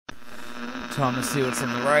Time to see what's on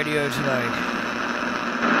the radio today.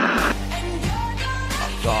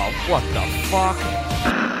 Oh, what the fuck?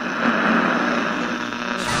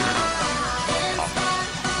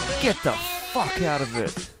 Oh, get the fuck out of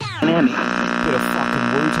it. Bit of fucking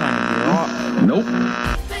Wu-Tang in here, right? Nope.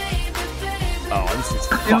 Oh, this is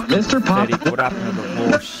fucking Mr. Pop. pathetic. What happened to the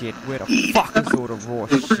raw shit? Where the fuck is all the raw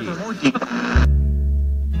shit?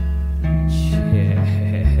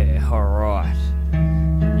 Yeah, alright.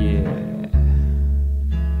 Yeah.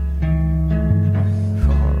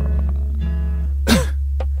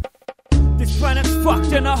 This planet's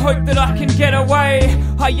fucked and I hope that I can get away.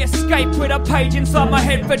 I escape with a page inside my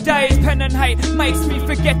head for days. Pen and hate makes me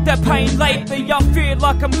forget the pain. Lately I feel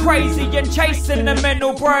like I'm crazy and chasing a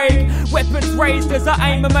mental break. Weapons raised as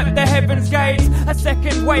I aim them at the heavens gates. A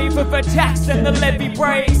second wave of attacks and the levee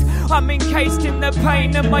breaks. I'm encased in the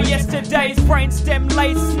pain of my yesterday's brainstem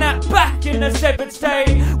lace. Snap back in a severed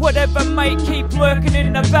state. Whatever may keep lurking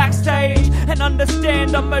in the backstage. And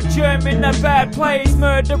understand I'm a germ in a bad place.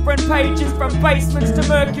 Murdering pages from basements to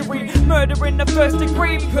Mercury. Murder in the first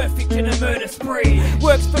degree, perfect in a murder spree.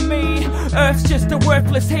 Works for me, Earth's just a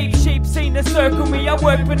worthless heap. Sheep seen to circle me, I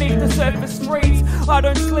work beneath the surface streets. I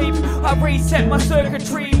don't sleep, I reset my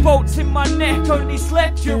circuitry. Bolts in my neck, only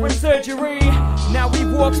slept during surgery. Now he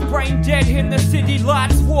walks brain dead in the city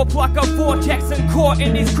lights. Warp like a vortex and caught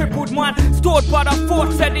in his crippled mind. Stored by the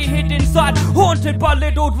thoughts that he hid inside. Haunted by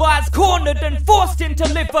little lies, cornered and forced into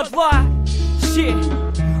live a lie. Shit,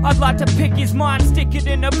 I'd like to pick his mind, stick it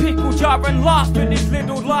in a pickle jar and laugh at his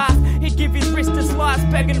little laugh. He'd give his wrist a slice,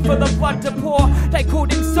 begging for the blood to pour. They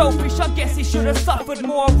called him selfish, I guess he should have suffered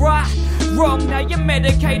more, right? Wrong, now you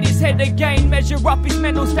medicate his head again. Measure up his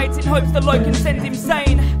mental states in hopes the low can send him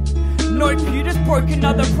sane. Nope, you just broke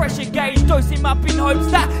another pressure gauge. Dose him up in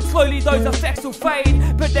hopes that slowly those effects will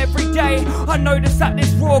fade. But every day I notice that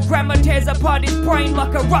this raw grammar tears apart his brain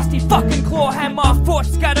like a rusty fucking claw hammer.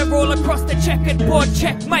 Thoughts scatter all across the checkered board.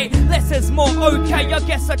 Checkmate, less is more, okay, I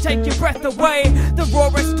guess I take your breath away. The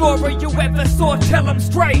rawest story you ever saw, tell them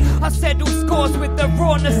straight. I settle scores with the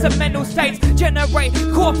rawness of mental states. Generate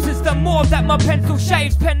corpses the more that my pencil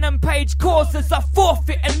shaves. Pen and page causes a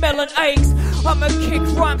forfeit and melon aches. I'm a kick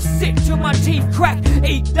rhyme sick till my teeth crack.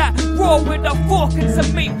 Eat that raw with a fork and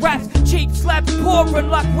some meat wraps. Cheap slabs pouring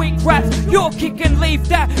like weak raps. Your kick and leave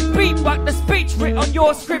that beat like the speech writ on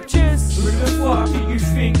your scriptures. Who the fuck do you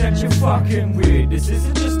think that you're fucking with? This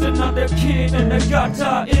isn't just another kid in the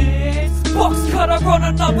gutter, it's box cutter on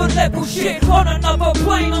another level shit. On another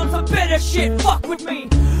plane on some better shit, fuck with me.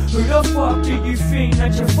 Who the fuck do you think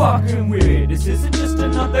that you're fucking with? This isn't just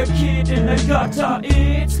another kid in the gutter,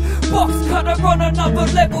 it's box cutter on another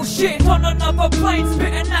level shit. On another plane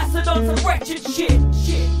spitting acid on some wretched shit.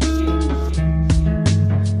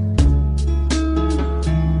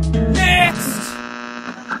 Next!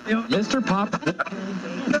 Mr. Pop.